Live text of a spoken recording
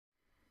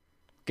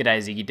G'day,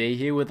 ZiggyD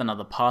here with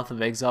another Path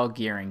of Exile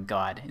gearing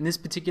guide. In this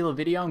particular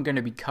video I'm going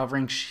to be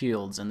covering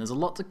shields, and there's a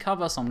lot to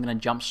cover, so I'm going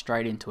to jump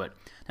straight into it.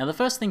 Now the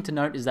first thing to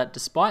note is that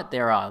despite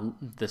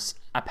this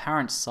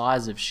apparent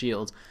size of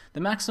shields,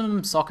 the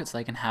maximum sockets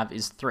they can have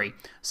is 3.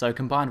 So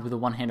combined with the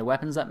one-handed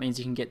weapons, that means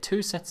you can get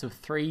 2 sets of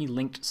 3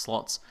 linked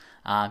slots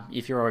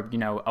if you're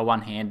a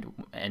one-hand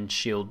and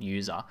shield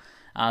user.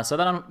 So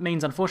that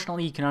means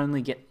unfortunately you can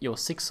only get your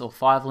 6 or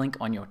 5 link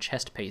on your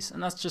chest piece,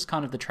 and that's just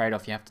kind of the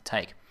trade-off you have to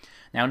take.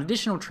 Now, an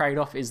additional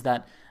trade-off is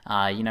that,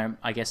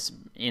 I guess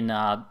in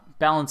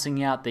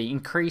balancing out the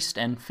increased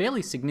and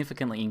fairly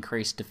significantly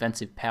increased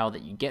defensive power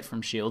that you get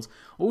from shields,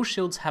 all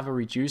shields have a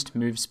reduced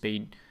move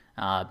speed,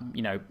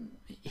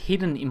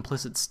 hidden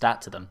implicit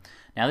stat to them.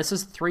 Now, this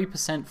is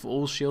 3% for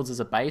all shields as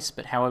a base,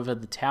 but however,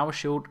 the tower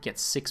shield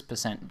gets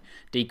 6%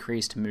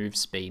 decreased move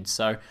speed.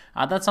 So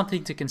that's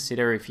something to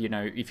consider if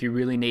you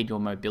really need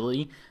your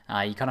mobility.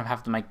 You kind of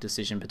have to make a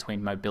decision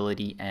between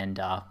mobility and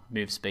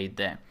move speed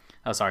there.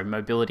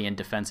 Mobility and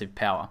defensive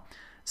power.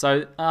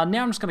 So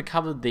now I'm just going to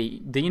cover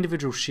the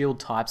individual shield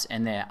types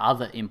and their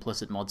other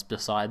implicit mods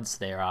besides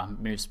their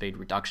move speed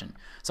reduction.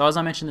 So as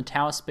I mentioned,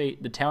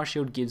 the tower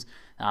shield gives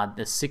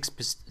the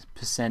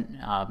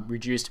 6%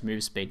 reduced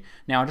move speed.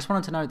 Now I just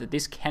wanted to note that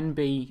this can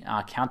be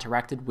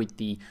counteracted with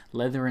the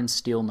leather and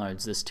steel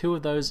nodes. There's 2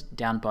 of those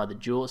down by the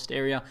duelist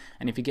area,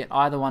 and if you get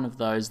either one of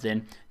those,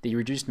 then the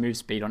reduced move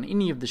speed on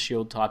any of the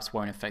shield types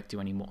won't affect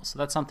you anymore. So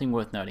that's something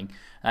worth noting.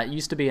 It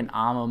used to be an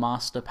armor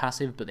master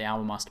passive, but the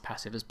armor master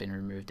passive has been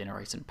removed in a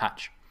recent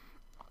patch.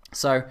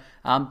 So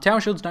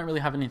tower shields don't really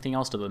have anything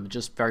else to them,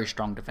 just very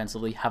strong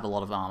defensively, have a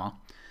lot of armor.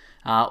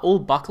 All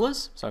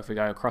bucklers, so if we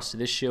go across to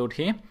this shield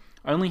here,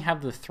 only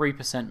have the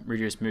 3%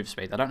 reduced move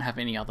speed. They don't have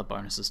any other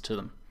bonuses to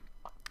them.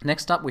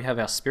 Next up we have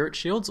our spirit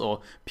shields, or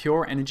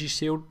pure energy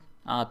shield.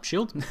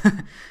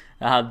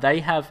 They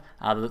have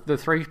the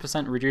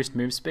 3% reduced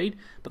move speed,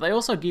 but they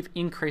also give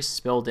increased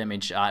spell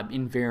damage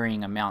in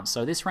varying amounts.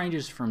 So this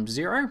ranges from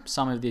 0,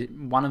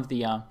 one of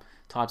the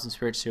types of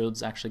spirit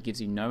shields actually gives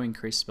you no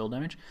increased spell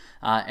damage,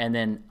 and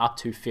then up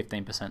to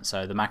 15%.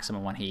 So the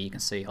maximum one here you can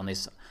see on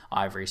this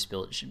ivory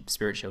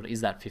spirit shield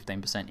is that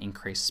 15%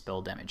 increased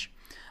spell damage.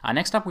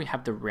 Next up we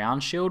have the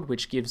round shield,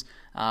 which gives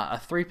a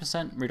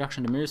 3%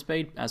 reduction to move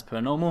speed as per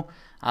normal,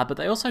 but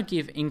they also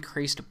give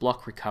increased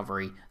block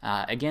recovery.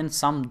 Again,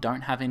 some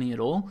don't have any at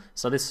all,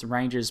 so this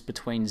ranges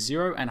between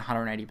 0 and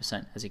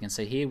 180%. As you can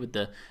see here with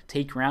the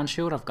teak round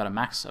shield, I've got a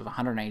max of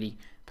 180%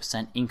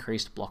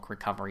 increased block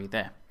recovery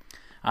there.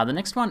 The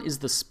next one is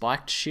the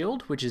spiked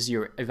shield, which is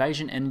your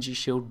evasion energy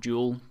shield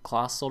dual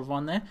class sort of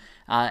one there.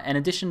 In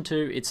addition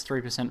to its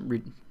 3%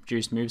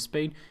 reduced move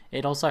speed,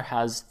 it also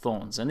has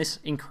Thorns, and this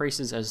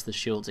increases as the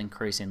shields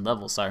increase in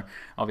level. So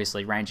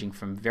obviously ranging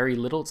from very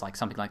little, it's like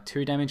something like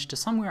 2 damage, to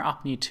somewhere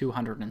up near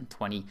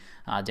 220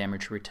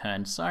 damage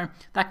returned. So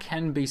that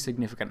can be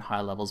significant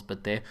high levels,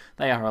 but they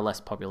are a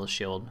less popular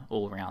shield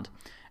all around.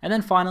 And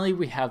then finally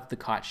we have the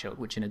kite shield,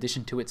 which in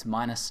addition to its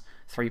minus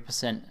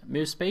 3%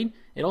 move speed,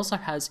 it also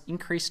has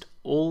increased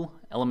all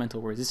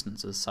elemental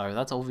resistances. So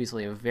that's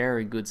obviously a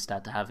very good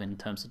stat to have in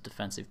terms of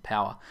defensive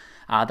power.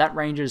 That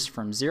ranges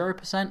from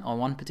 0% on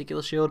one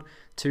particular shield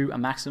to a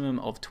maximum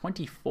of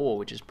 24,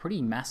 which is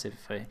pretty massive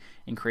for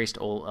increased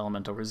all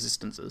elemental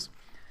resistances.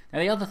 Now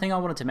the other thing I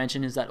wanted to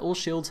mention is that all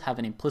shields have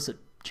an implicit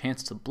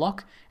chance to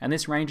block, and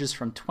this ranges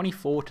from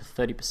 24 to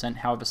 30%.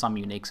 However, some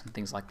uniques and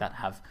things like that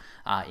have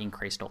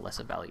increased or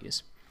lesser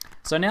values.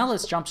 So now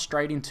let's jump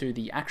straight into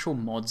the actual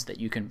mods that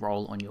you can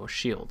roll on your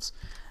shields.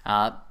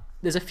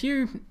 There's a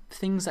few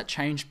things that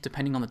change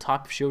depending on the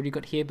type of shield you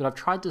got here, but I've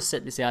tried to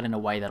set this out in a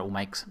way that will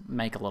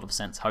make a lot of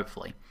sense,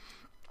 hopefully.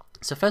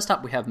 So first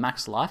up we have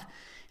max life.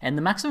 And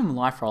the maximum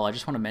life roll I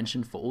just want to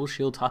mention for all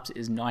shield types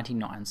is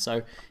 99. So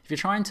if you're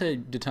trying to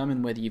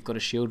determine whether you've got a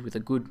shield with a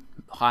good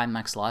high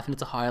max life, and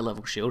it's a higher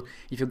level shield,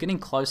 if you're getting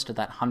close to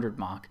that 100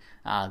 mark,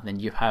 then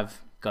you have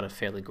got a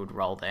fairly good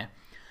roll there.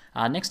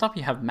 Next up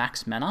you have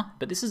max mana,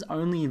 but this is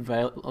only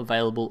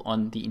available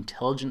on the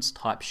intelligence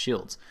type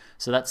shields.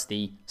 So that's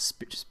the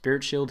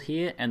spirit shield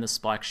here and the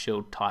spike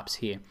shield types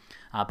here.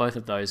 Both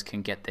of those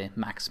can get their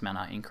max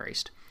mana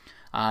increased.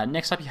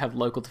 Next up you have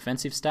local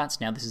defensive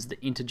stats. Now this is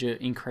the integer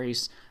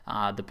increase,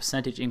 the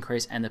percentage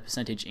increase, and the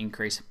percentage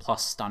increase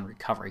plus stun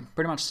recovery.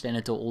 Pretty much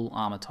standard to all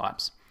armor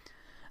types.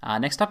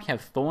 Next up you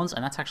have Thorns,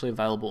 and that's actually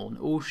available on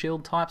all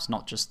shield types,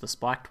 not just the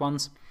spiked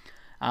ones.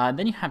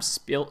 Then you have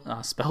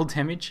spell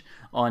damage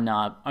on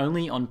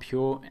only on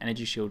pure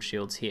energy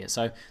shields here.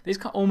 So these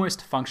can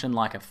almost function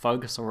like a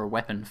focus or a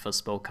weapon for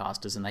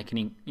spellcasters, and they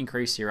can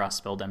increase your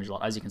spell damage a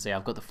lot. As you can see,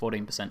 I've got the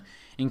 14%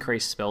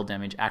 increased spell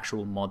damage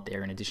actual mod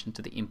there in addition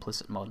to the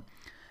implicit mod.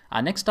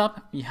 Next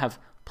up, you have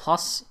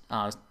plus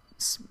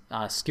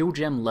skill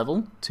gem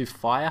level to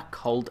fire,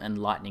 cold, and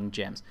lightning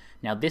gems.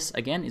 Now this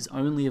again is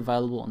only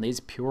available on these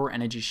pure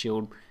energy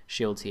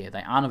shields here.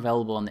 They aren't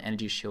available on the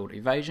energy shield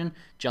evasion,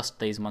 just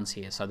these ones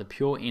here. So the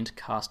pure int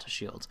caster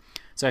shields.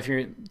 So if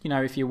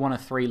you want a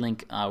 3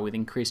 link with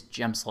increased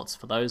gem slots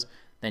for those,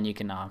 then you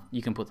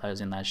can put those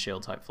in those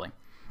shields hopefully.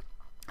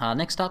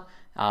 Next up,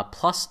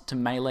 plus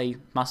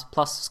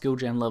skill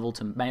gem level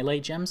to melee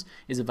gems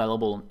is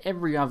available on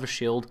every other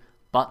shield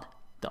but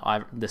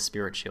the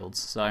spirit shields.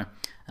 So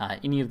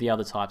any of the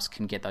other types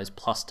can get those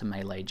plus to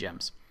melee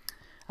gems.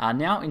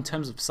 Now, in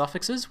terms of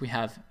suffixes, we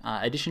have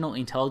additional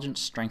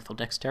intelligence, strength, or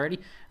dexterity,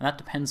 and that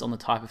depends on the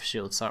type of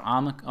shield. So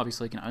armor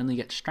obviously can only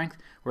get strength,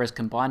 whereas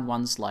combined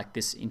ones like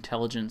this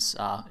intelligence,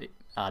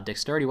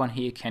 dexterity one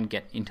here can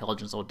get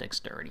intelligence or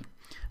dexterity.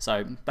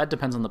 So that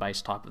depends on the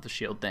base type of the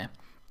shield there.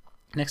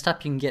 Next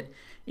up, you can get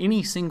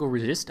any single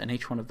resist, and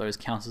each one of those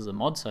counts as a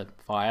mod, so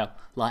fire,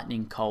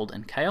 lightning, cold,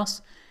 and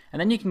chaos. And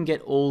then you can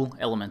get all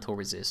elemental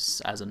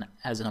resists as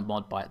a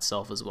mod by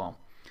itself as well.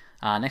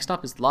 Next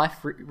up is life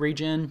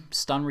regen,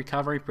 stun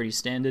recovery, pretty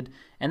standard,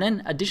 and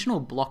then additional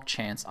block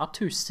chance up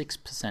to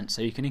 6%,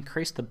 so you can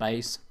increase the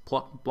base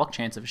block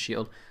chance of a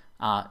shield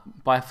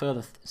by a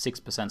further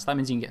 6%, so that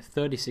means you can get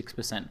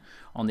 36%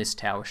 on this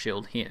tower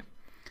shield here.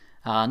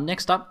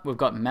 Next up, we've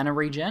got mana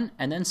regen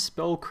and then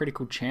spell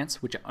critical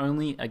chance, which are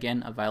only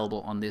again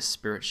available on this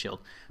spirit shield.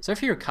 So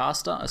if you're a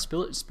caster, a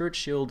spirit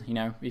shield,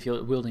 if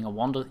you're wielding a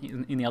wand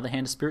in the other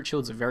hand, a spirit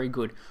shield is a very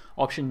good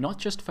option, not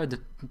just for the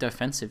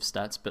defensive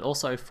stats, but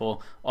also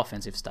for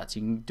offensive stats.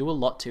 You can do a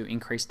lot to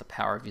increase the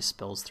power of your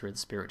spells through the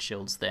spirit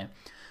shields there.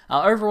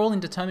 Overall, in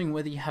determining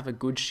whether you have a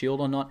good shield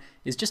or not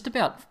is just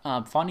about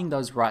finding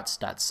those right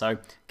stats. So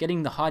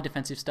getting the high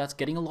defensive stats,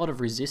 getting a lot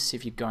of resists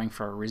if you're going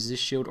for a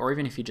resist shield, or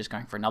even if you're just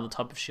going for another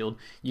type of shield,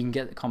 you can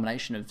get a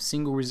combination of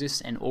single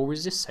resist and all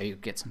resist, so you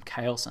get some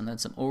chaos and then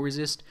some all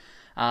resist.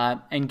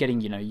 And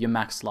getting your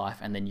max life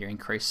and then your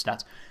increased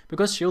stats,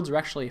 because shields are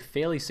actually a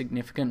fairly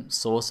significant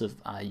source of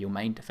your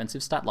main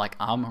defensive stat, like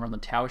armor on the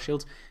tower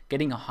shields.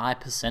 Getting a high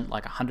percent,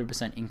 like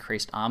 100%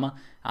 increased armor,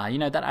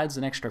 that adds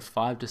an extra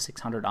 500 to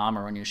 600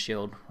 armor on your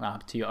shield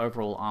to your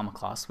overall armor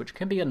class, which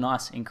can be a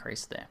nice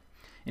increase there.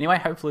 Anyway,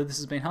 hopefully this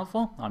has been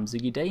helpful. I'm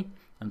ZiggyD,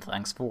 and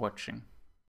thanks for watching.